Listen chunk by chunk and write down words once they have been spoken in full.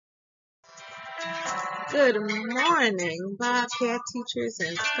Good morning, Bobcat teachers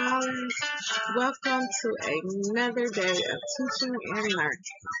and scholars. Welcome to another day of teaching and learning.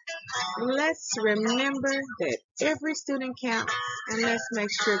 Let's remember that every student counts, and let's make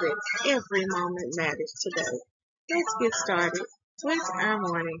sure that every moment matters today. Let's get started with our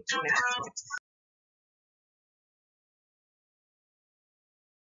morning announcements.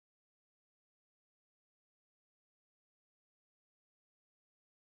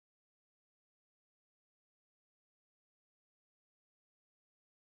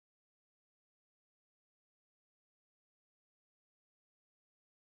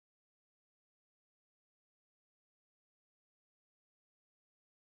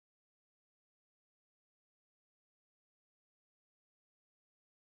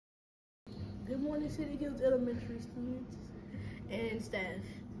 Good morning, Scenic Hills Elementary students and staff.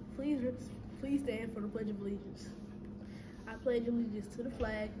 Please, please stand for the Pledge of Allegiance. I pledge allegiance to the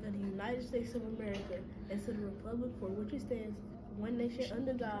flag of the United States of America and to the republic for which it stands, one nation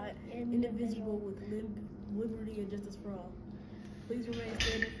under God, indivisible, with liberty and justice for all. Please remain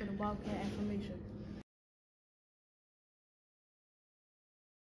standing for the Bobcat affirmation.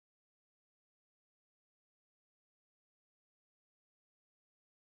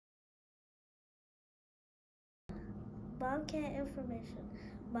 Bobcat information.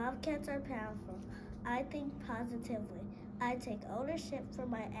 Bobcats are powerful. I think positively. I take ownership for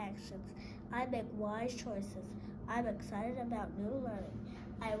my actions. I make wise choices. I'm excited about new learning.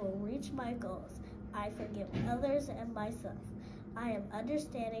 I will reach my goals. I forgive others and myself. I am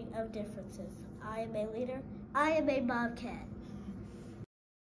understanding of differences. I am a leader. I am a Bobcat.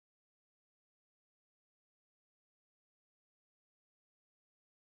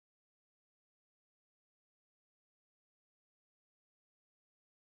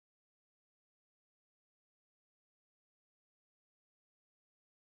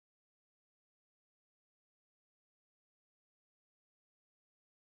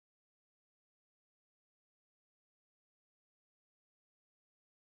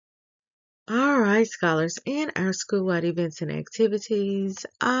 All right, scholars, in our school-wide events and activities,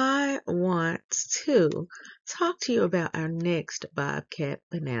 I want to talk to you about our next Bobcat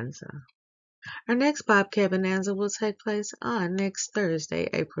Bonanza. Our next Bobcat Bonanza will take place on next Thursday,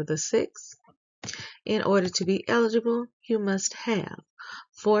 April the 6th. In order to be eligible, you must have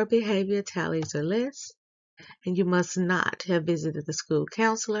 4 behavior tallies or less, and you must not have visited the school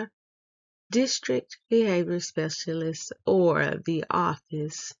counselor, district behavior specialist, or the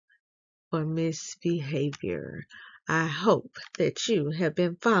office for misbehavior. I hope that you have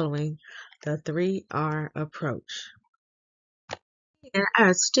been following the 3R approach. In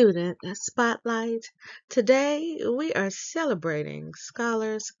our student spotlight, today we are celebrating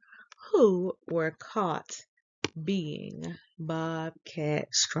scholars who were caught being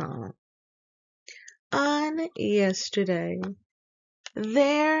Bobcat strong. On yesterday,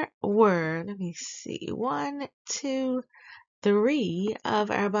 there were, 3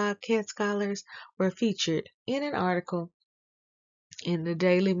 of our Bobcat scholars were featured in an article in the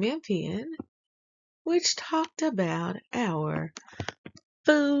Daily Memphian, which talked about our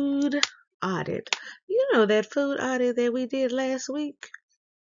food audit. You know that food audit that we did last week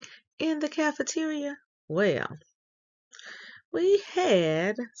in the cafeteria? Well, we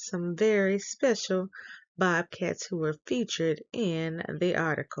had some very special Bobcats who were featured in the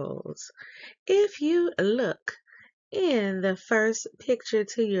articles. If you look in the first picture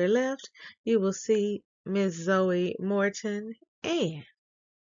to your left, you will see Miss Zoe Morton and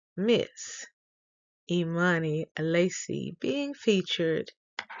Miss Imani Lacey being featured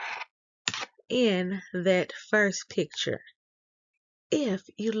in that first picture. If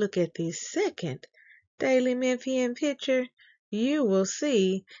you look at the second Daily Memphian picture, you will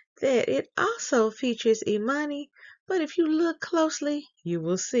see that it also features Imani, but if you look closely, you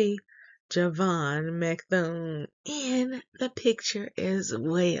will see Javon McThune in the picture as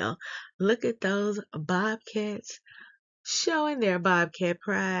well. Look at those Bobcats showing their Bobcat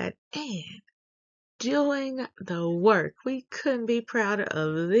pride and doing the work. We couldn't be prouder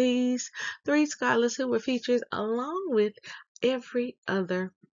of these 3 scholars who were featured along with every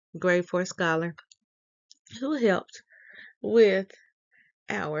other grade 4 scholar who helped with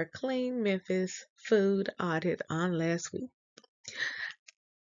our Clean Memphis food audit on last week.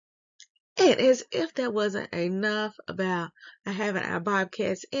 And as if that wasn't enough about having our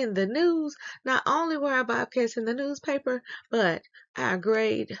Bobcats in the news, not only were our Bobcats in the newspaper, but our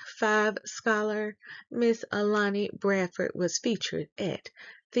grade 5 scholar, Miss Alani Bradford, was featured at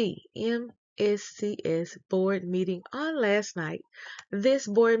the SCS board meeting on last night. This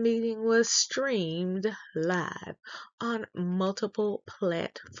board meeting was streamed live on multiple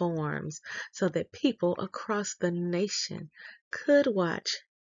platforms so that people across the nation could watch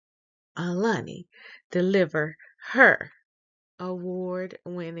Alani deliver her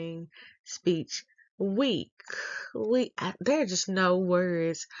award-winning speech. There are just no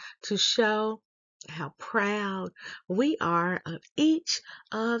words to show how proud we are of each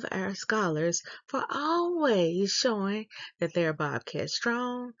of our scholars for always showing that they're Bobcat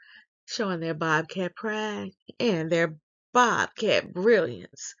strong, showing their Bobcat pride and their Bobcat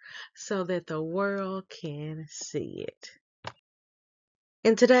brilliance so that the world can see it.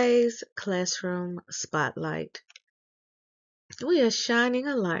 In today's classroom spotlight, we are shining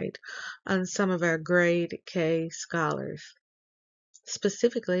a light on some of our grade K scholars,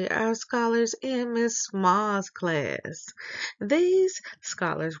 specifically our scholars in Miss Small's class. These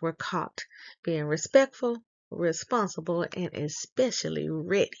scholars were caught being respectful, responsible, and especially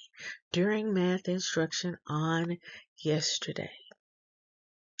ready during math instruction on yesterday.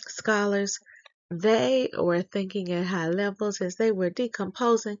 Scholars, they were thinking at high levels as they were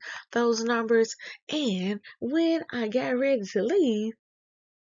decomposing those numbers, and when I got ready to leave,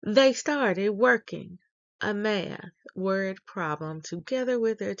 they started working a math word problem together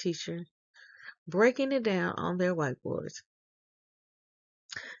with their teacher, breaking it down on their whiteboards.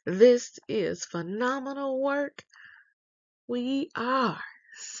 This is phenomenal work. We are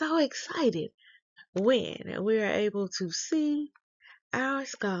so excited when we are able to see our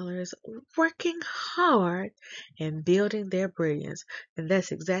scholars working hard and building their brilliance. And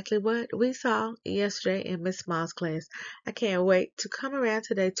that's exactly what we saw yesterday in Miss Small's class. I can't wait to come around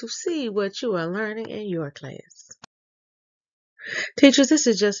today to see what you are learning in your class. Teachers, this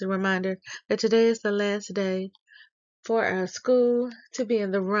is just a reminder that today is the last day for our school to be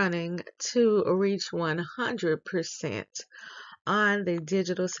in the running to reach 100% on the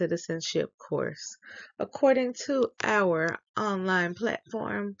digital citizenship course. According to our online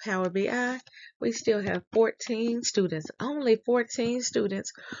platform, Power BI, we still have 14 students, only 14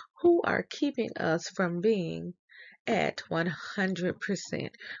 students, who are keeping us from being at 100%.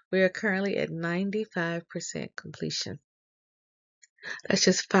 We are currently at 95% completion. That's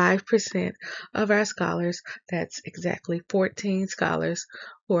just 5% of our scholars. That's exactly 14 scholars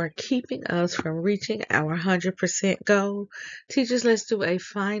who are keeping us from reaching our 100% goal. Teachers, let's do a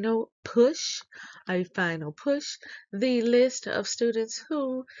final push. A final push. The list of students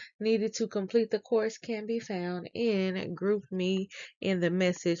who needed to complete the course can be found in GroupMe in the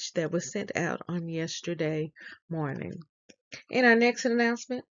message that was sent out on yesterday morning. In our next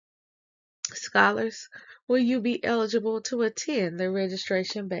announcement, scholars, will you be eligible to attend the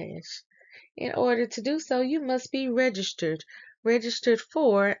registration bash? In order to do so, you must be registered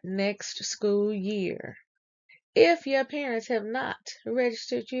for next school year. If your parents have not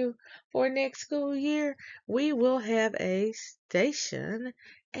registered you for next school year, we will have a station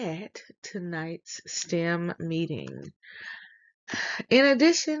at tonight's STEM meeting. In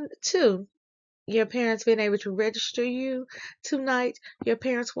addition to your parents being able to register you tonight, your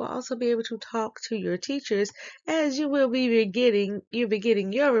parents will also be able to talk to your teachers as you'll be getting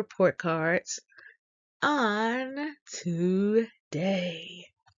your report cards on today.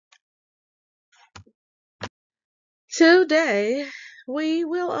 Today, we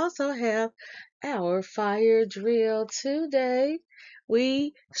will also have our fire drill today.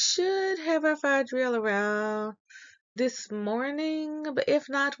 We should have our fire drill around this morning, but if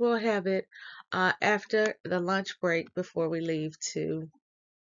not, we'll have it after the lunch break before we leave today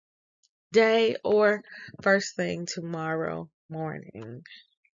or first thing tomorrow morning.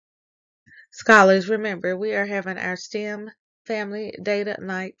 Scholars, remember, we are having our STEM family data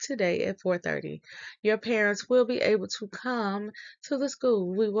night today at 4:30. Your parents will be able to come to the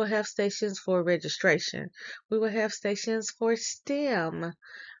school. We will have stations for registration. We will have stations for STEM.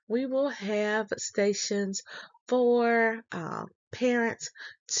 We will have stations for parents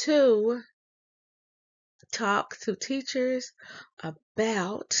to talk to teachers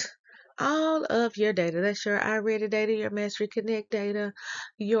about all of your data. That's your iReady data, your Mastery Connect data,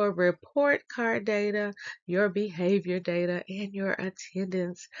 your report card data, your behavior data, and your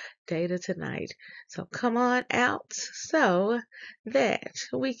attendance data tonight. So come on out so that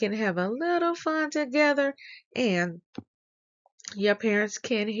we can have a little fun together and your parents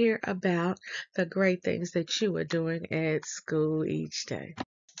can hear about the great things that you are doing at school each day.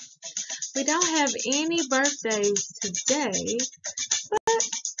 We don't have any birthdays today, but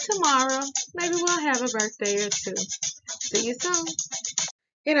tomorrow maybe we'll have a birthday or two. See you soon.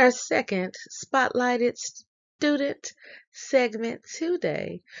 In our second spotlighted student segment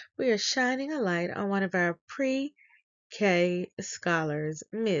today, we are shining a light on one of our pre-K scholars,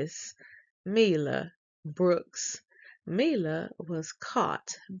 Miss Mila Brooks. Mila was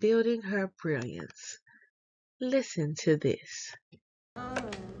caught building her brilliance. Listen to this.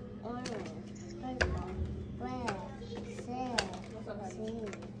 Orange, purple, black, sad, see,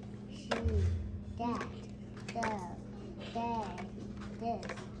 she, that, this,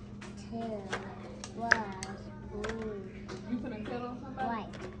 two, was, blue, You finna tell on somebody?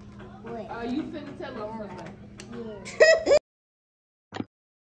 white, with, You finna tell on somebody? yeah.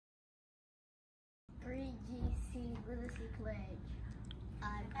 3GC Literacy Pledge. I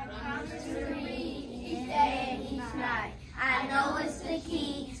promise to read each day and each night. I know it's the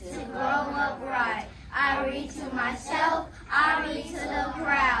key to grow up right. I read to myself, I read to the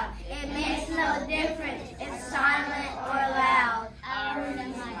crowd. It makes no difference if silent or loud. I read to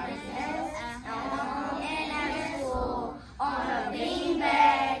my business at home and at school, on a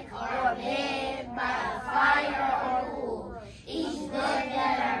beanbag or bed, by a fire or pool. Each book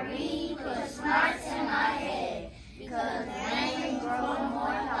that I read puts smarts in my head, because when you grow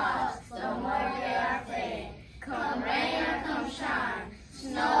more thoughts, the more they are fed. Come rain or come shine,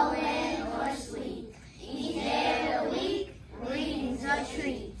 snow, wind, or sleet, each day of the week, reading's a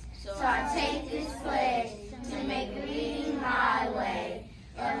treat. So I take this pledge to make reading my way,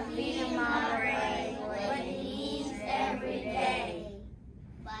 and feeding my brain what it needs every day.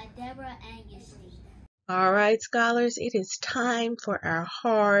 By Deborah Angus. All right, scholars, it is time for our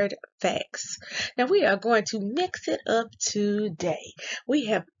hard facts. Now, we are going to mix it up today. We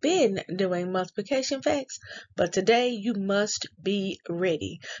have been doing multiplication facts, but today you must be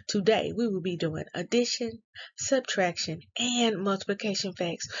ready. Today, we will be doing addition, subtraction, and multiplication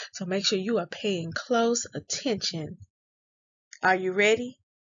facts. So make sure you are paying close attention. Are you ready?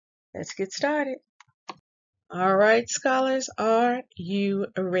 Let's get started. All right, scholars, are you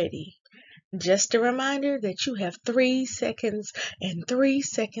ready? Just a reminder that you have 3 seconds and 3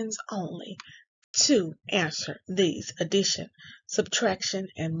 seconds only to answer these addition, subtraction,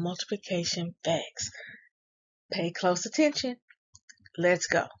 and multiplication facts. Pay close attention. Let's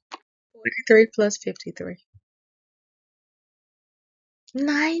go. 43 plus 53.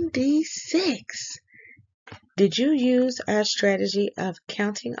 96. Did you use our strategy of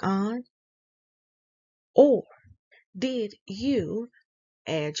counting on, or did you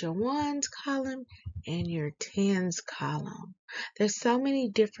add your ones column and your tens column? There's so many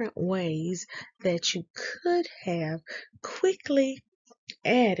different ways that you could have quickly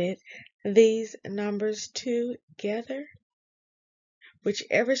added these numbers together.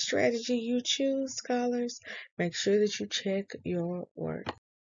 Whichever strategy you choose, scholars, make sure that you check your work.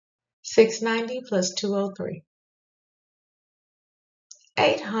 690 plus 203.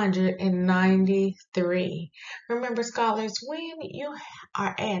 893. Remember, scholars, when you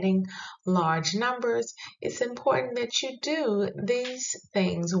are adding large numbers, it's important that you do these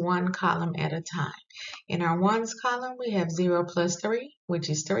things one column at a time. In our ones column, we have 0 plus 3, which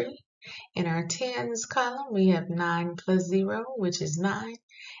is 3. In our tens column, we have 9 plus 0, which is 9.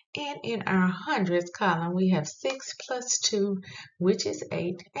 And in our hundreds column, we have 6 plus 2, which is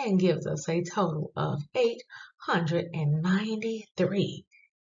 8, and gives us a total of 893.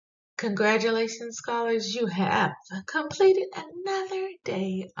 Congratulations, scholars. You have completed another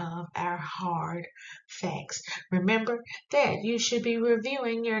day of our hard facts. Remember that you should be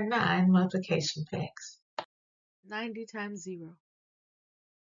reviewing your 9 multiplication facts. 90 times 0.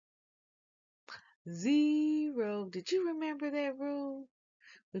 0. Did you remember that rule?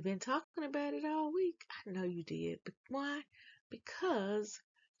 We've been talking about it all week. I know you did. But why? Because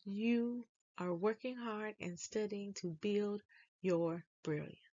you are working hard and studying to build your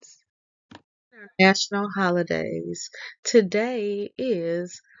brilliance. National holidays. Today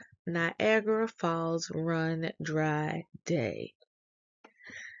is Niagara Falls Run Dry Day.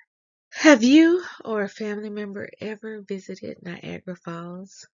 Have you or a family member ever visited Niagara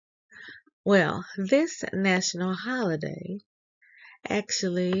Falls? Well, this national holiday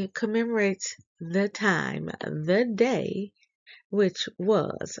actually commemorates the time, the day, which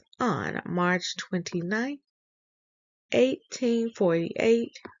was on March 29,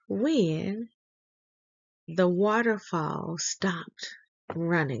 1848, when the waterfall stopped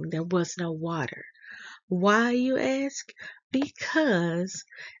running. There was no water. Why, you ask? Because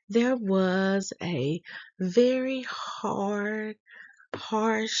there was a very hard,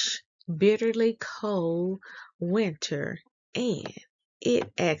 harsh, bitterly cold winter, and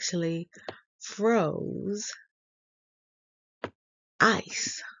it actually froze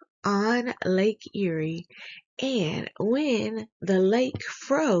ice on Lake Erie, And when the lake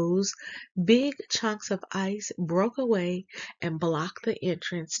froze, big chunks of ice broke away and blocked the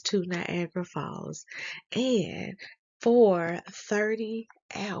entrance to Niagara Falls. And for 30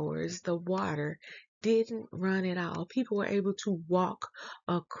 hours, the water didn't run at all. People were able to walk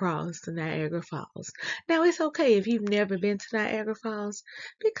across the Niagara Falls. Now, it's okay if you've never been to Niagara Falls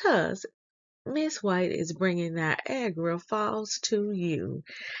because Miss White is bringing Niagara Falls to you.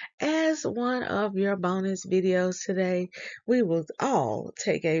 As one of your bonus videos today, we will all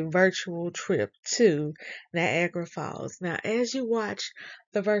take a virtual trip to Niagara Falls. Now, as you watch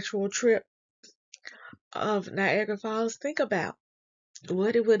the virtual trip of Niagara Falls, think about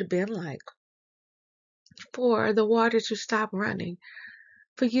what it would have been like for the water to stop running,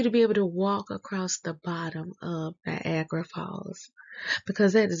 for you to be able to walk across the bottom of Niagara Falls,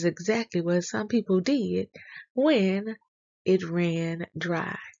 because that is exactly what some people did when it ran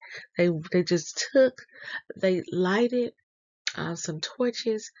dry. They just they lighted some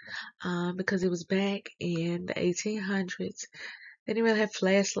torches because it was back in the 1800s. They didn't really have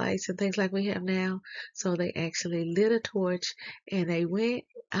flashlights and things like we have now. So they actually lit a torch and they went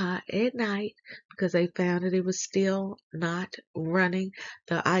at night because they found that it was still not running.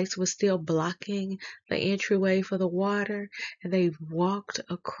 The ice was still blocking the entryway for the water, and they walked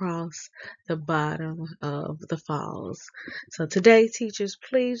across the bottom of the falls. So today, teachers,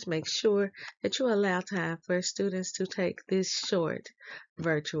 please make sure that you allow time for students to take this short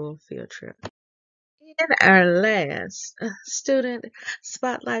virtual field trip. In our last student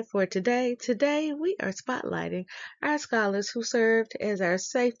spotlight for today we are spotlighting our scholars who served as our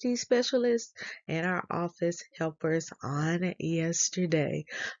safety specialists and our office helpers on yesterday.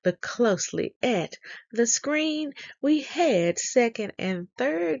 Look closely at the screen. We had second and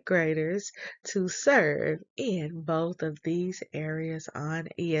third graders to serve in both of these areas on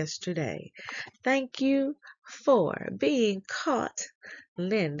yesterday. Thank you for being caught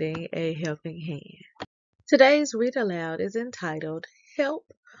lending a helping hand. Today's read aloud is entitled Help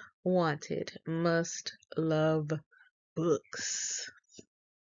Wanted Must Love Books.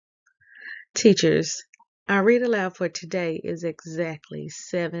 Teachers, our read aloud for today is exactly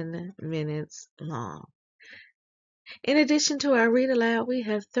 7 minutes long. In addition to our read aloud, we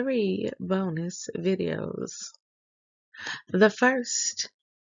have 3 bonus videos. The first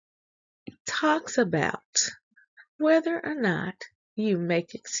talks about whether or not you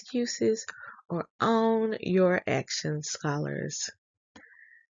make excuses or own your actions, scholars.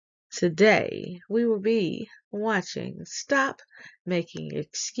 Today, we will be watching Stop Making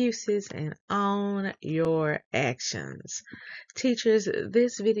Excuses and Own Your Actions. Teachers,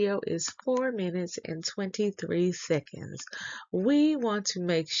 this video is 4 minutes and 23 seconds. We want to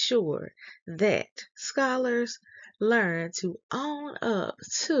make sure that scholars learn to own up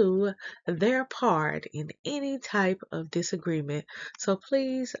to their part in any type of disagreement. So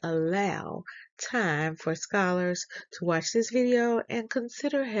please allow time for scholars to watch this video and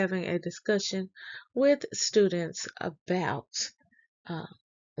consider having a discussion with students about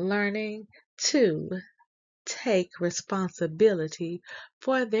learning to take responsibility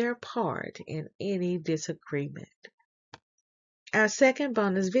for their part in any disagreement. Our second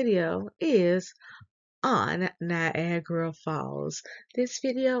bonus video is on Niagara Falls. This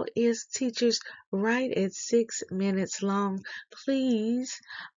video is, teachers, right at 6 minutes long. Please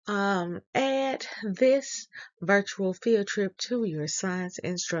add this virtual field trip to your science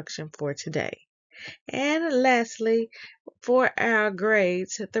instruction for today. And lastly, for our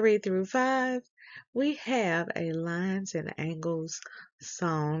grades 3 through 5, we have a lines and angles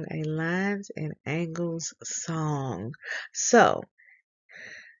song, a lines and angles song. So,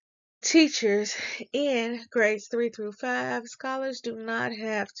 teachers in grades 3 through 5, scholars do not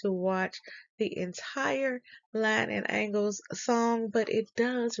have to watch the entire line and angles song, but it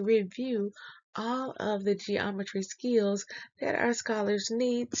does review all of the geometry skills that our scholars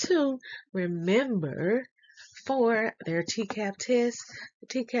need to remember for their TCAP test, the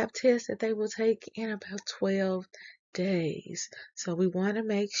TCAP test that they will take in about 12 days. So we want to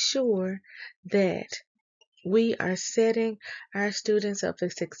make sure that we are setting our students up for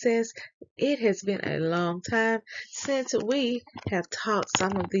success. It has been a long time since we have taught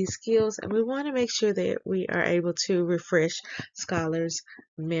some of these skills, and we want to make sure that we are able to refresh scholars'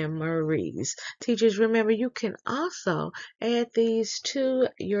 memories. Teachers, remember, you can also add these to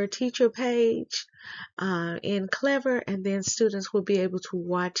your teacher page in Clever, and then students will be able to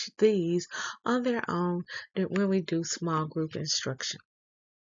watch these on their own when we do small group instruction.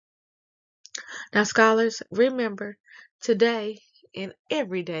 Now, scholars, remember, today and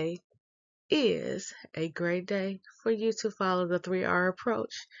every day is a great day for you to follow the 3R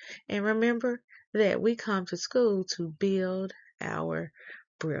approach. And remember, that we come to school to build our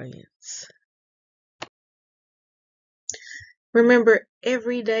brilliance. Remember,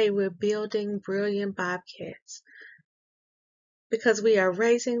 every day we're building brilliant Bobcats because we are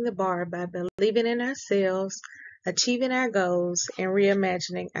raising the bar by believing in ourselves, achieving our goals, and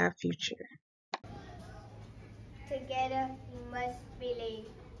reimagining our future. Together we must believe.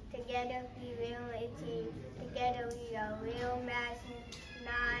 Together we will achieve. Together we are real matching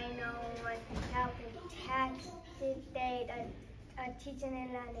 901 helping tax today a teaching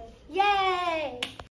and learning. Yay!